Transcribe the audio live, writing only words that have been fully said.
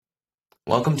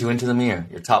Welcome to Into the Mirror,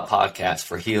 your top podcast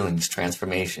for healings,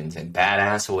 transformations, and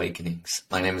badass awakenings.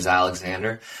 My name is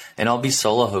Alexander, and I'll be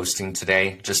solo hosting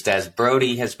today, just as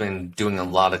Brody has been doing a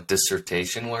lot of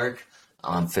dissertation work.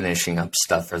 I'm finishing up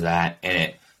stuff for that, and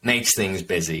it makes things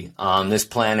busy. On this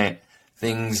planet,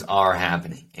 things are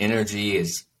happening. Energy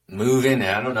is moving, and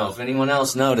I don't know if anyone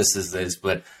else notices this,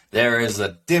 but there is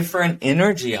a different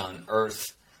energy on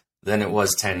Earth than it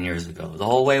was 10 years ago. The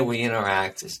whole way we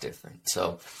interact is different.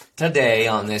 So today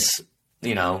on this,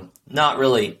 not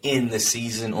really in the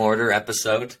season order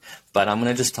episode, but I'm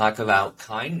going to just talk about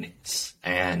kindness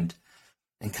and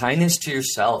kindness to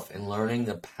yourself and learning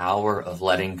the power of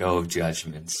letting go of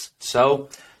judgments. So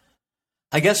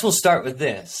I guess we'll start with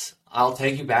this. I'll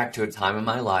take you back to a time in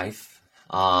my life.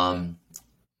 Now,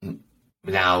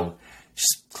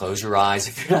 just close your eyes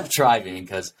if you're not driving,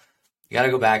 because you got to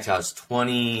go back to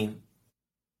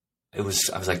I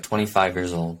was like 25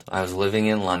 years old. I was living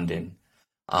in London.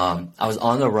 I was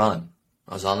on the run.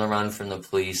 I was on the run from the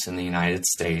police in the United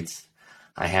States.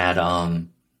 I had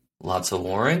lots of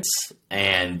warrants,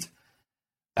 and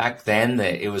back then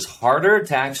it was harder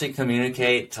to actually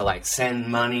communicate, to send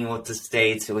money with the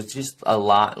States. It was just a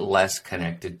lot less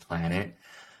connected planet.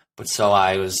 But so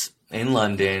I was in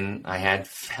London. I had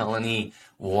felony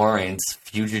warrants,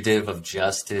 fugitive of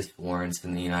justice warrants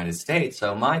in the United States.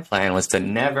 So my plan was to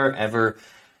never, ever,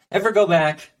 ever go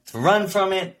back, to run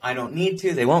from it. I don't need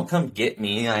to. They won't come get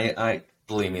me. I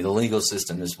believe me, the legal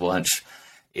system is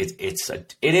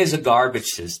it is a garbage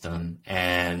system.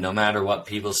 And no matter what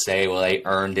people say, well, they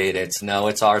earned it. It's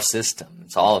our system.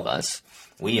 It's all of us.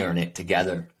 We earn it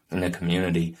together in the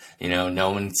community.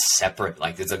 No one's separate.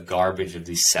 There's a garbage of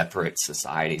these separate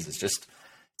societies. It's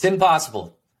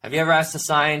impossible. Have you ever asked a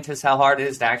scientist how hard it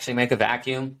is to actually make a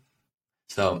vacuum?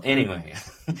 So anyway,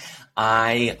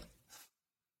 I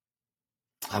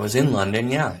was in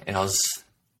London, and I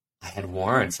had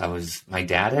warrants. My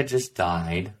dad had just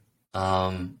died,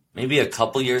 maybe a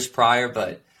couple years prior,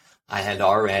 but I had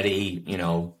already,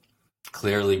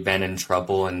 clearly been in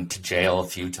trouble and to jail a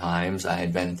few times. I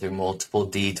had been through multiple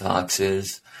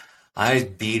detoxes. I was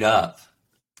beat up.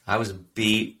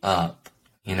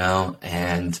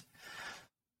 And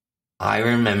I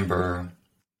remember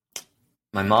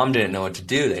my mom didn't know what to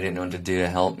do. They didn't know what to do to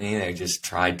help me. They just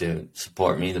tried to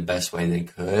support me the best way they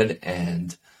could.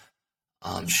 And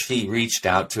she reached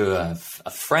out to a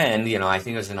friend, I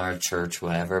think it was in our church,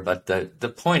 whatever. But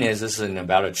the point is, this isn't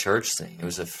about a church thing. It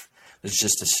was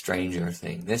just a stranger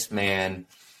thing. This man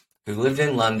who lived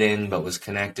in London but was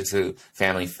connected to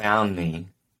family found me.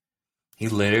 He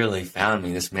literally found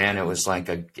me. This man, it was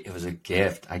a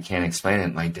gift. I can't explain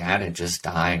it. My dad had just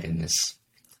died, and this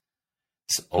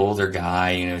older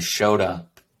guy, showed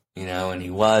up, and he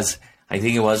was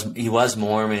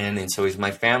Mormon, and so he's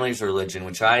my family's religion,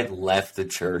 which I had left the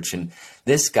church, and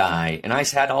this guy, and I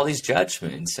had all these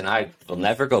judgments, and I will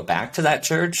never go back to that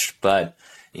church, but,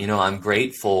 I'm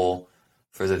grateful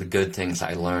for the good things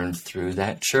I learned through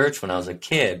that church when I was a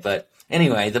kid. But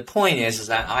anyway, the point is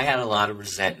that I had a lot of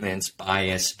resentments,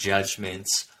 bias,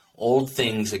 judgments, old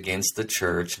things against the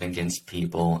church and against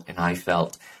people. And I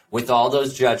felt, with all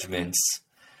those judgments,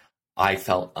 I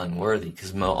felt unworthy,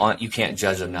 because you can't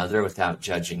judge another without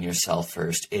judging yourself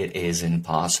first. It is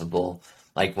impossible.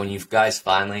 When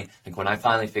when I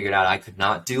finally figured out I could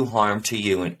not do harm to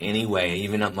you in any way,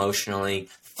 even emotionally,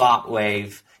 thought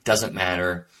wave, doesn't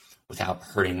matter, without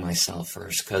hurting myself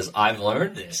first. Because I've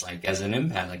learned this, as an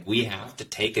empath, we have to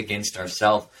take against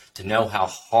ourselves to know how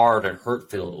hard and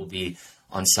hurtful it will be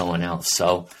on someone else.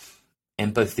 So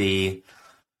empathy,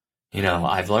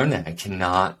 I've learned that I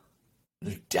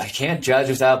can't judge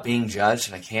without being judged,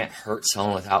 and I can't hurt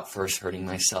someone without first hurting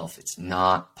myself. It's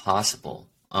not possible.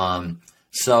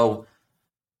 So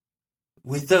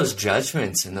with those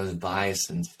judgments and those bias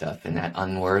and stuff and that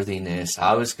unworthiness,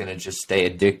 I was going to just stay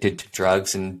addicted to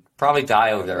drugs and probably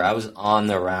die over there. I was on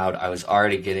the route. I was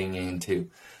already getting into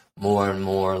more and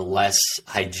more less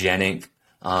hygienic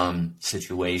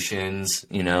situations.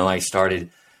 I started,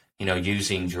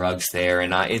 using drugs there.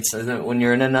 And it's when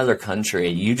you're in another country,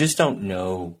 you just don't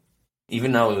know,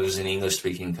 even though it was an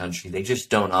English-speaking country, they just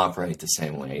don't operate the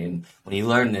same way. And when you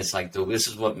learn this, this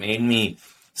is what made me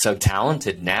so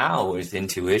talented now with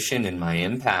intuition and my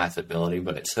empath ability,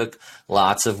 but it took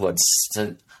lots of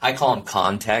I call them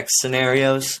context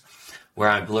scenarios, where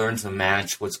I've learned to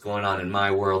match what's going on in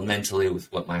my world mentally with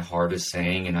what my heart is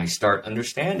saying, and I start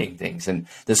understanding things. And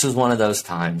this was one of those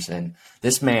times. And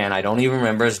this man, I don't even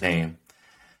remember his name.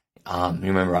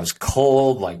 Remember, I was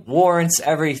cold, warrants,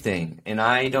 everything. And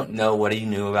I don't know what he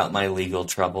knew about my legal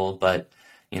trouble, but,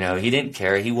 he didn't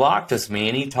care. He walked with me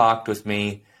and he talked with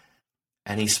me.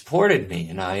 and he supported me,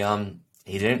 and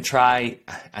he didn't try,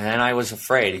 and then I was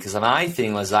afraid because my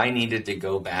thing was I needed to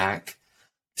go back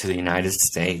to the United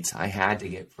States. I had to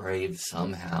get brave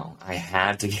somehow. I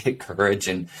had to get courage,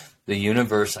 and the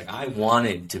universe, like, I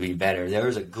wanted to be better. There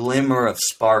was a glimmer of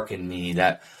spark in me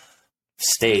that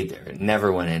stayed there. It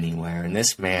never went anywhere. And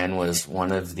this man was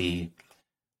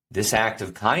this act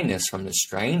of kindness from the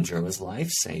stranger was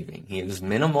life-saving. He was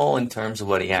minimal in terms of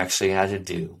what he actually had to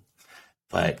do,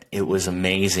 but it was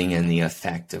amazing in the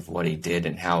effect of what he did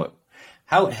and how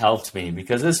it helped me,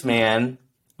 because this man,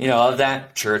 of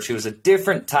that church, he was a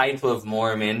different type of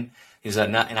Mormon.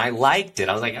 And I liked it.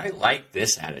 I was like, I like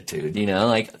this attitude,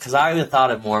 because I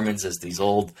thought of Mormons as these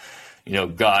old,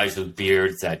 guys with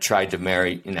beards that tried to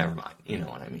marry, never mind, you know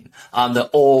what I mean. The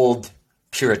old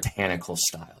puritanical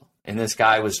style. And this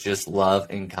guy was just love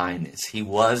and kindness. He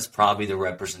was probably the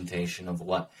representation of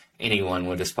what anyone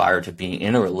would aspire to be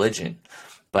in a religion.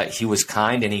 But he was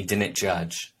kind and he didn't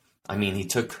judge. I mean, he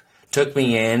took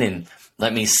me in and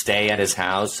let me stay at his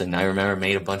house, and I remember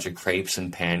made a bunch of crepes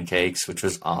and pancakes, which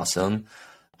was awesome.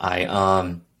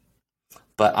 But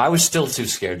I was still too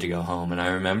scared to go home, and I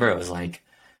remember it was like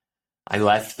I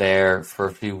left there for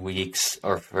a few weeks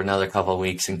or for another couple of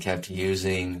weeks and kept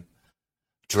using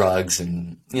drugs,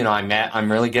 and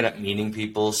I'm really good at meeting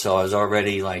people, so I was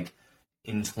already like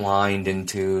entwined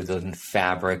into the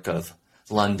fabric of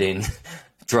London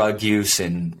drug use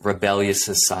and rebellious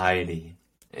society.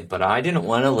 But I didn't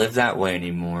want to live that way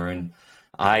anymore, and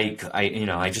I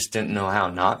just didn't know how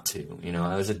not to.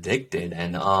 I was addicted,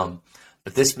 and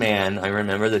but this man, I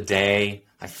remember the day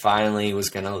I finally was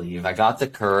gonna leave. I got the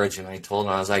courage, and I told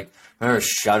him, I was like, I remember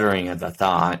shuddering at the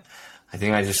thought. I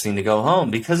think I just need to go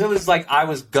home, because it was like I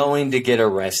was going to get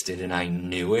arrested, and I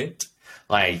knew it.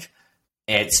 Like,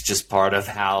 it's just part of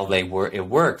how it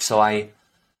works. So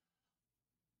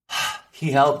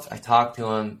he helped. I talked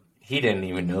to him. He didn't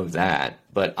even know that,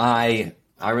 but I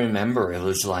remember it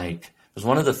was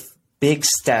one of the big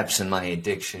steps in my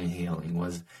addiction healing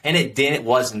it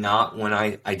was not when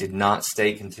I did not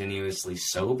stay continuously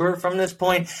sober from this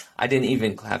point. I didn't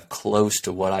even have close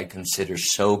to what I consider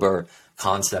sober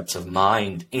concepts of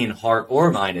mind in heart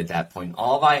or mind at that point.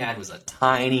 All I had was a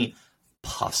tiny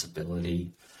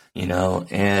possibility, but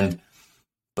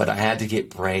I had to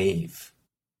get brave,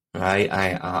 right?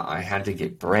 I had to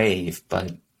get brave,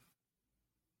 but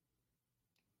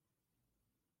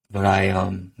I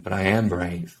am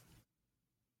brave.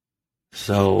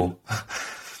 So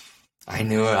I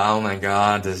knew, oh my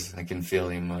God, I can feel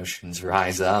the emotions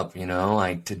rise up,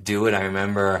 like to do it. I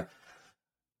remember,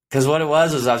 because what it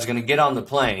was I was going to get on the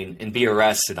plane and be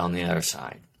arrested on the other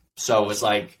side. So it was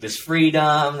like this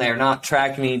freedom. They're not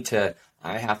tracking me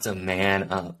I have to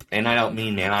man up. And I don't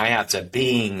mean man, I have to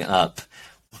being up,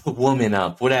 woman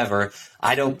up, whatever.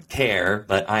 I don't care,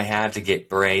 but I had to get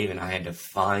brave, and I had to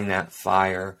find that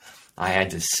fire. I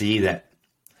had to see that,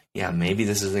 yeah, maybe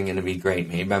this isn't going to be great.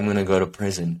 Maybe I'm going to go to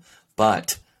prison.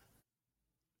 But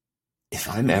if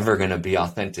I'm ever going to be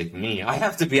authentic me, I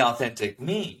have to be authentic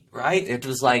me, right? It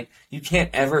was like, you can't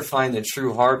ever find the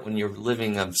true heart when you're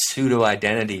living of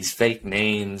pseudo-identities, fake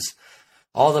names,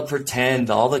 all the pretend,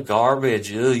 all the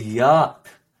garbage, yuck.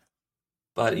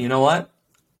 But you know what?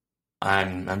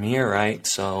 I'm here, right?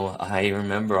 So I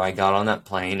remember I got on that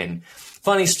plane, and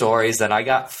funny story is that I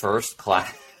got first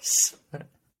class.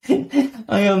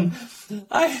 Because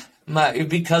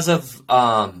of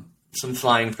some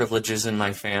flying privileges in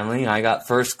my family, I got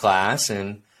first class,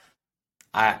 and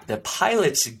the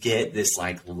pilots get this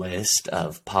list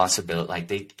of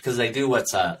possibility, because they do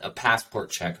what's a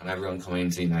passport check on everyone coming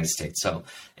into the United States. So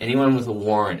anyone with a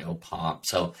warrant, it'll pop.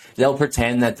 So they'll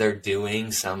pretend that they're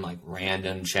doing some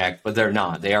random check, but they're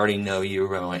not. They already know you're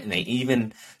going, and they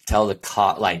even tell the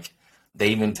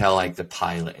the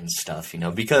pilot and stuff,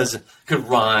 because it could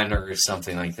run or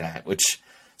something like that. Which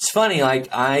is funny.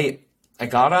 I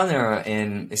got on there,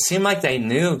 and it seemed like they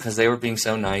knew, because they were being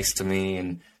so nice to me,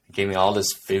 and gave me all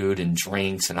this food and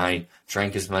drinks, and I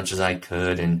drank as much as I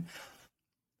could, and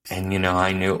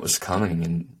I knew it was coming,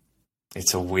 and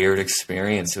it's a weird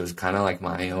experience. It was kind of like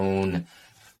my own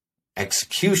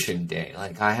execution day.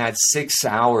 I had 6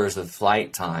 hours of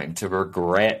flight time to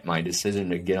regret my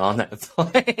decision to get on that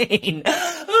plane.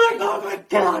 Oh my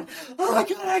god,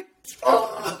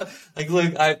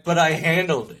 but I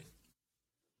handled it.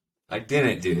 I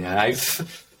didn't do that.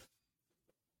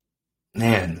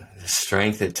 Man, the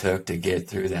strength it took to get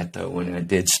through that, though, when I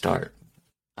did start.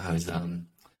 I was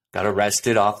got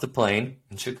arrested off the plane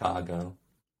in Chicago.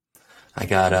 I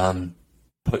got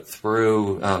put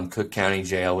through Cook County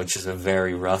Jail, which is a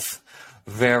very rough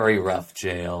very rough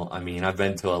jail. I mean, I've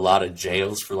been to a lot of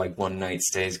jails for like one night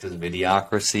stays because of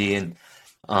idiocracy, and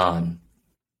um,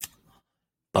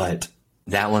 but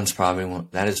that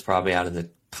is probably out of the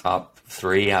top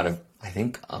three out of, I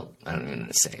think, oh, I don't even know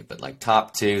to say, but like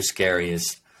top two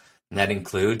scariest. And that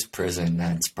includes prison.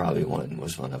 That's probably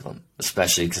was one of them,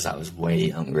 especially because I was way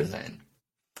younger then.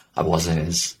 I wasn't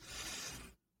as,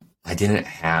 I didn't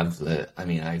have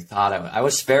I thought I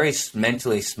was very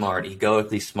mentally smart,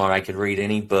 egoically smart. I could read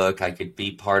any book. I could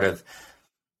be part of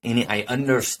I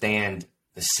understand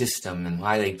the system and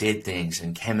why they did things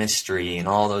and chemistry and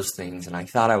all those things. And I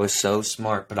thought I was so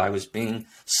smart, but I was being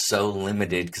so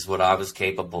limited because what I was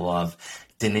capable of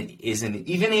isn't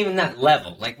even that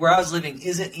level. Like where I was living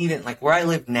isn't even like where I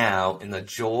live now, and the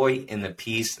joy and the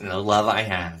peace and the love I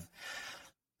have,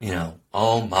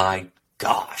 oh my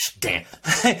gosh, damn.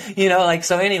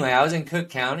 So anyway, I was in Cook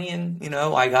County, and,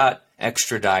 I got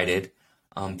extradited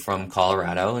from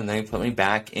Colorado, and they put me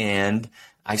back, and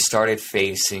I started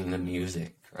facing the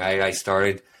music, right? I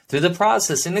started through the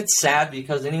process, and it's sad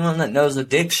because anyone that knows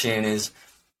addiction is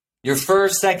your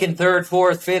first, second, third,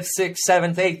 fourth, fifth, sixth,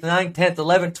 seventh, eighth, ninth, 10th,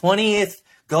 11th, 20th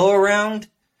go around.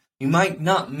 You might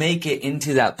not make it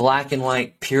into that black and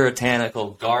white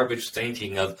puritanical garbage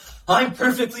thinking of, I'm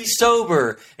perfectly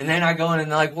sober. And then I go in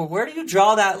and they're like, well, where do you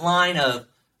draw that line of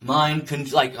mind-altering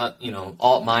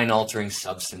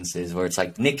substances where it's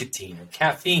like nicotine or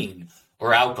caffeine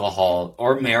or alcohol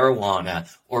or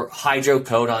marijuana or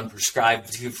hydrocodone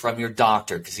prescribed to you from your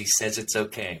doctor because he says it's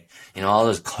okay. All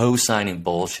those co-signing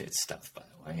bullshit stuff, by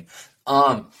the way.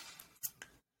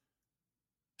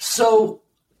 So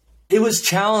it was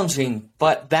challenging,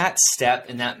 but that step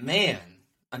and that man,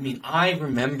 I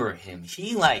remember him.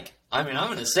 I'm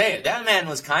going to say it. That man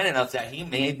was kind enough that he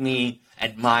made me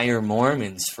admire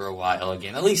Mormons for a while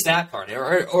again, at least that part,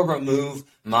 or remove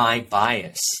my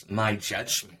bias, my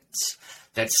judgments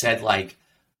that said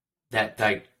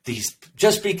these,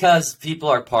 just because people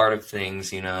are part of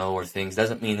things, or things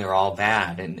doesn't mean they're all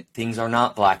bad, and things are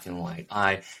not black and white.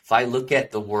 If I look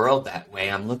at the world that way,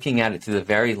 I'm looking at it through the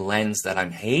very lens that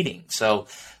I'm hating. So,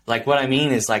 what I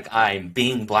mean is, I'm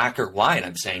being black or white.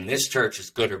 I'm saying this church is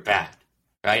good or bad,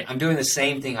 right? I'm doing the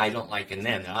same thing I don't like in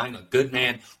them. That I'm a good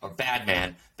man or bad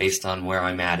man based on where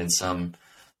I'm at in some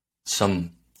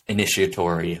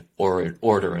initiatory or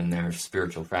order in their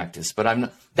spiritual practice.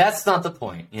 But that's not the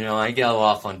point. I go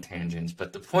off on tangents,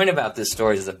 but the point about this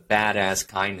story is the badass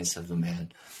kindness of the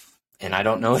man. And I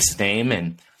don't know his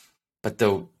name, but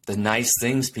the nice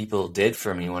things people did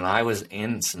for me when I was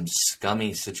in some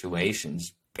scummy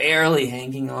situations, barely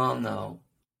hanging on though.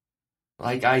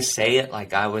 I say it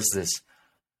like I was this,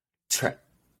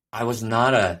 I was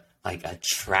not a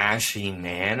trashy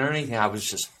man or anything. I was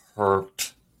just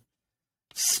hurt.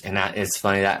 And it's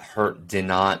funny, that hurt did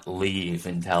not leave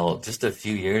until just a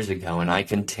few years ago, and I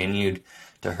continued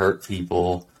to hurt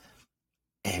people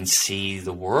and see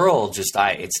the world.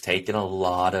 It's taken a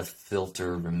lot of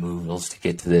filter removals to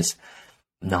get to this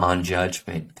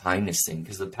non-judgment kindness thing,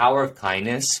 because the power of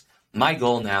kindness, my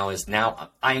goal now is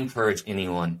I encourage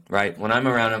anyone, right? When I'm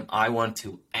around them, I want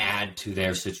to add to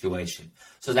their situation.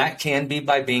 So that can be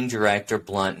by being direct or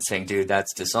blunt and saying, dude,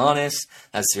 that's dishonest.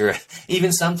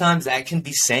 Even sometimes that can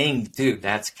be saying, dude,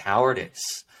 that's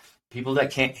cowardice. People that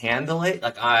can't handle it,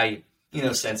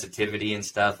 sensitivity and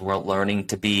stuff, we're learning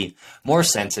to be more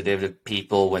sensitive to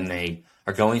people when they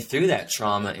are going through that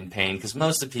trauma and pain. Because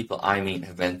most of the people I meet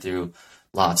have been through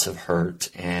lots of hurt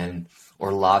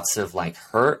or lots of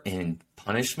hurt and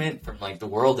punishment from the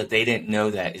world that they didn't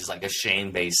know that is a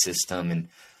shame-based system. And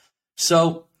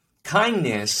so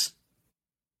kindness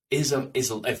is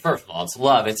first of all, it's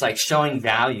love. It's showing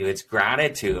value. It's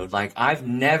gratitude. I've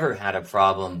never had a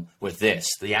problem with this.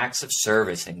 The acts of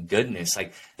service and goodness,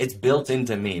 it's built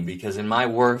into me, because in my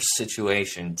worst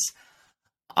situations,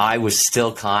 I was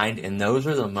still kind. And those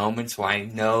are the moments where I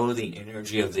know the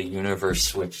energy of the universe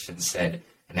switched and said,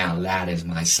 now that is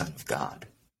my son of God.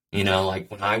 When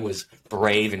I was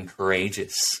brave and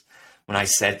courageous, when I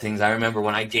said things. I remember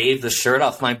when I gave the shirt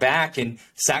off my back in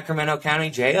Sacramento County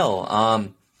Jail.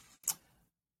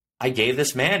 I gave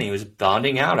this man, he was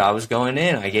bonding out. I was going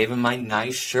in. I gave him my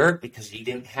nice shirt because he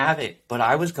didn't have it, but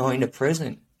I was going to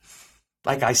prison.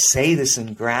 I say this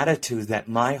in gratitude that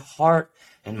my heart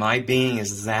and my being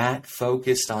is that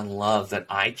focused on love that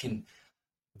I can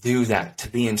do that, to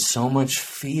be in so much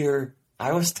fear.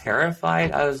 I was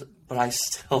terrified. But I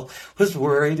still was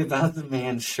worried about the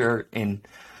man's shirt. And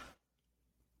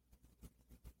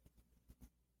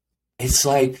it's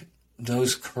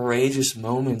those courageous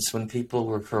moments when people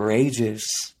were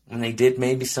courageous, when they did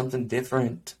maybe something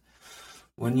different,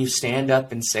 when you stand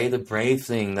up and say the brave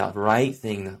thing, the right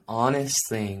thing, the honest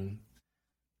thing,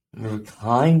 we're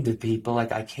kind to people.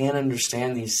 Like, I can't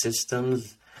understand these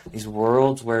systems, these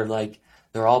worlds where, like,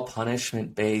 they're all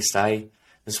punishment based.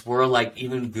 This world, like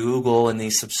even Google and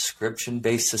these subscription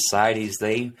based societies,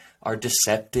 they are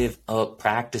deceptive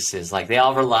practices. Like, they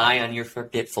all rely on your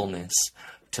forgetfulness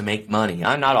to make money.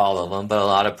 Not all of them, but a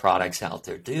lot of products out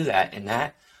there do that. And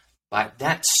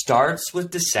that starts with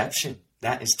deception.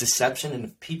 That is deception. And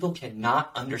if people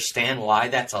cannot understand why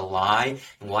that's a lie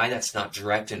and why that's not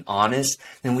direct and honest,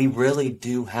 then we really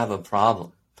do have a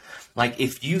problem. Like,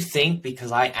 if you think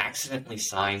because I accidentally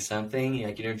signed something,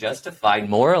 like, you're justified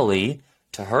morally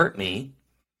to hurt me,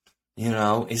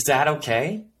 is that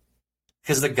okay?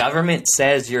 Because the government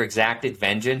says your exacted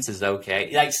vengeance is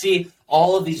okay. Like, see,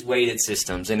 all of these weighted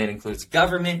systems, and it includes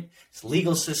government,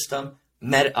 legal system,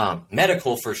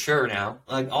 medical for sure now.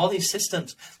 Like, all these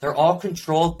systems, they're all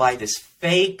controlled by this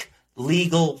fake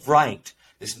legal right,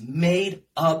 this made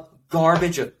up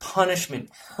garbage of punishment,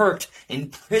 hurt,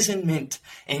 imprisonment,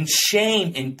 and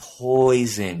shame, and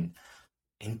poison,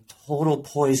 and total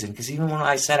poison. Because even when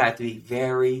I said I have to be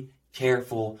very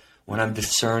careful when I'm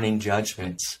discerning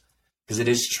judgments, because it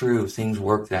is true, things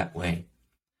work that way.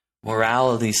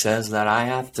 Morality says that I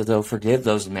have to, though, forgive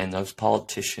those men, those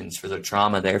politicians, for the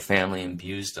trauma their family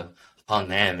imbued upon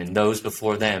them and those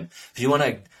before them. If you want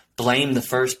to blame the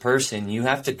first person, you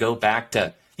have to go back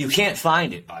to, you can't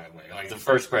find it, by the way. Like, the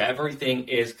first part, everything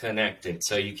is connected.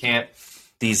 So you can't,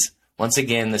 once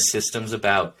again, the system's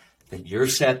about that you're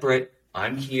separate,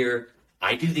 I'm here,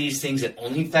 I do these things, it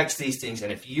only affects these things,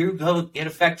 and if you get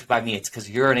affected by me, it's because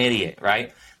you're an idiot,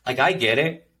 right? Like, I get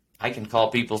it. I can call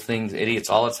people things idiots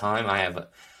all the time. I have a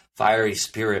fiery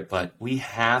spirit, but we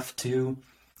have to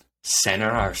center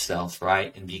ourselves,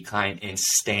 right, and be kind and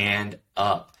stand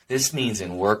up. This means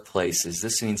in workplaces.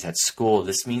 This means at school.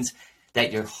 This means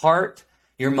that your heart,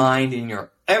 your mind, and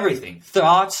your everything,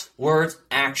 thoughts, words,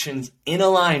 actions, in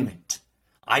alignment.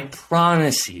 I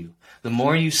promise you, the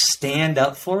more you stand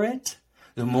up for it,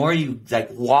 the more you, like,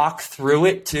 walk through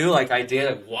it too, like I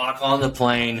did, walk on the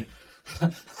plane.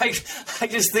 I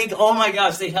just think, oh my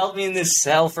gosh, they held me in this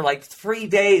cell for like 3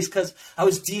 days because I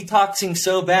was detoxing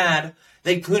so bad,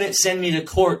 they couldn't send me to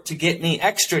court to get me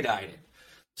extradited.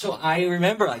 So I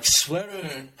remember, like, sweating,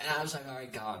 and I was like, all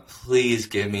right, God, please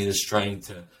give me the strength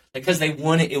to, because they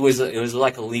wanted, it was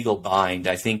like a legal bind.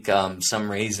 I think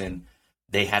some reason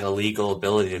they had a legal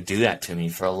ability to do that to me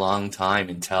for a long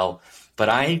time but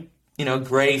I,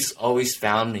 grace always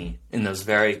found me in those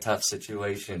very tough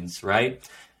situations, right?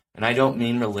 And I don't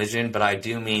mean religion, but I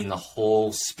do mean the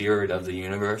whole spirit of the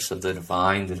universe, of the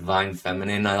divine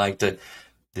feminine.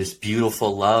 This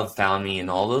beautiful love found me in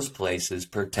all those places,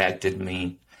 protected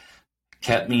me,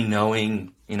 kept me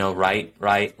knowing,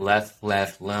 right,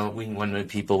 left, knowing when the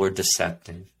people were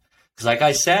deceptive. Because like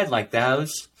I said, like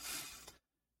those,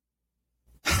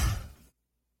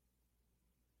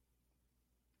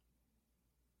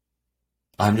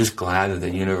 I'm just glad that the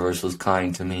universe was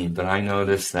kind to me. But I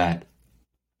noticed that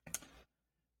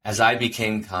as I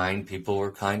became kind, people were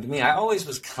kind to me. I always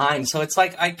was kind. So it's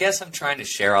like, I guess I'm trying to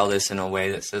share all this in a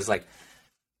way that says, like,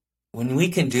 when we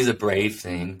can do the brave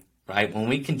thing, right? When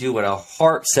we can do what our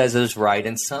heart says is right,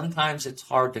 and sometimes it's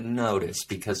hard to notice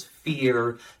because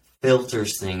fear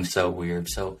filters things so weird.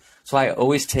 So I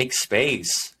always take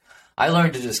space. I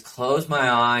learned to just close my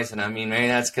eyes, and I mean, maybe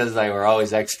that's because they were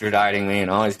always extraditing me and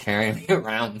always carrying me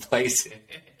around places.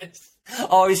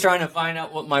 Always trying to find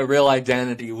out what my real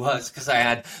identity was, because I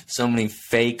had so many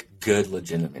fake, good,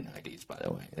 legitimate IDs, by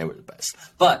the way. They were the best.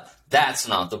 But that's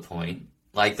not the point.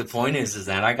 Like, the point is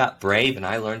that I got brave and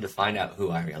I learned to find out who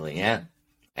I really am.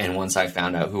 And once I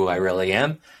found out who I really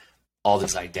am, all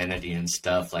this identity and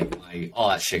stuff, like, all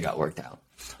that shit got worked out.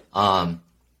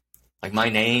 Like, my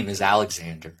name is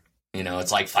Alexander.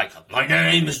 It's like Fight Club. My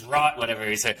name is Rod, whatever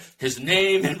he said. His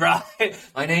name is Rod.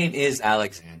 My name is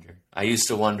Alexander. I used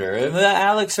to wonder,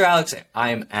 Alex or Alexander? I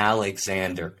am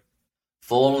Alexander.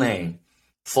 Full name,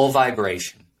 full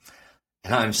vibration.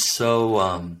 And I'm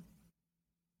so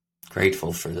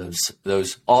grateful for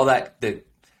all that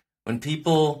when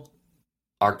people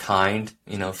are kind,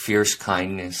 fierce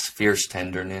kindness, fierce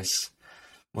tenderness,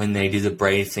 when they do the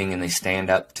brave thing and they stand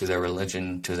up to their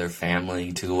religion, to their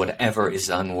family, to whatever is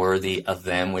unworthy of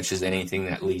them, which is anything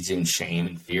that leads you in shame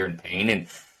and fear and pain. And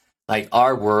like,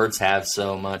 our words have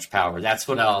so much power. That's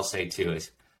what I'll say too,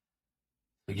 is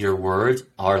your words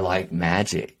are like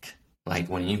magic. Like,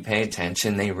 when you pay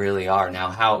attention, they really are. Now,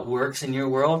 how it works in your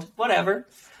world, whatever.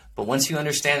 But once you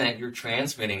understand that you're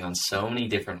transmitting on so many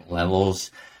different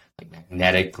levels, like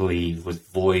magnetically, with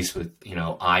voice, with,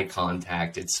 eye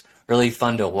contact, it's really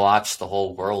fun to watch the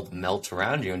whole world melt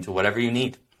around you into whatever you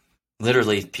need.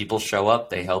 Literally, people show up,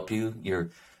 they help you, you're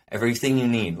everything you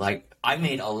need. Like, I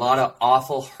made a lot of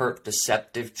awful, hurt,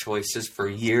 deceptive choices for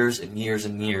years and years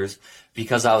and years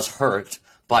because I was hurt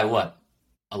by what?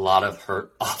 A lot of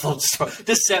hurt, awful,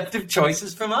 deceptive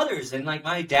choices from others. And like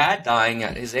my dad dying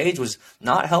at his age was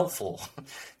not helpful.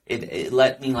 It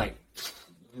let me like,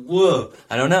 whoa.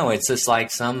 I don't know. It's just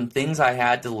like some things I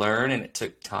had to learn, and it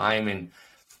took time. And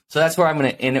so that's where I'm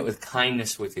going to end it with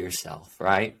kindness with yourself,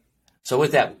 right? So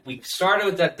with that, we started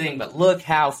with that thing, but look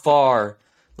how far,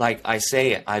 like I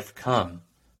say it, I've come.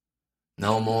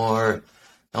 No more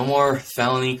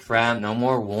felony crap, no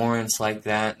more warrants like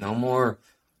that, no more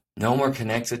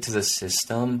connected to the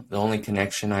system. The only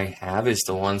connection I have is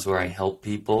the ones where I help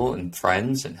people and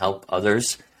friends and help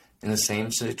others in the same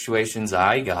situations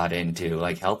I got into,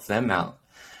 like help them out.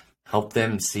 Help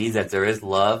them see that there is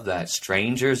love, that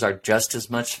strangers are just as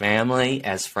much family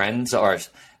as friends are.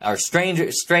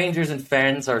 Strangers and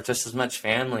friends are just as much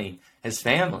family as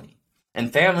family.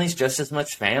 And family's just as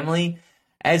much family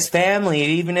as family,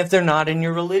 even if they're not in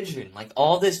your religion. Like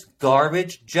all this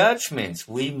garbage judgments,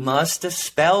 we must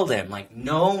dispel them. Like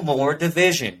no more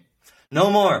division. No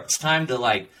more. It's time to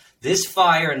like, this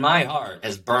fire in my heart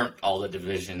has burnt all the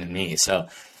division in me. So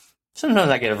sometimes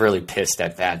I get really pissed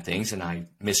at bad things and I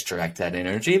misdirect that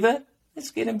energy, but it's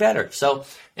getting better. So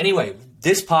anyway,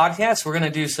 this podcast, we're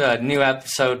going to do a new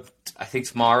episode, I think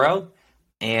tomorrow.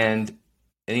 And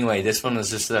anyway, this one was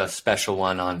just a special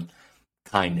one on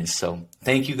kindness. So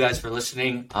thank you guys for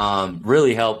listening.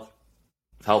 Really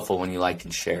helpful when you like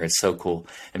and share. It's so cool.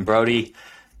 And Brody,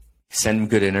 send him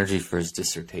good energy for his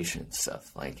dissertation and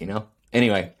stuff. Like, you know,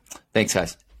 anyway, thanks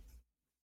guys.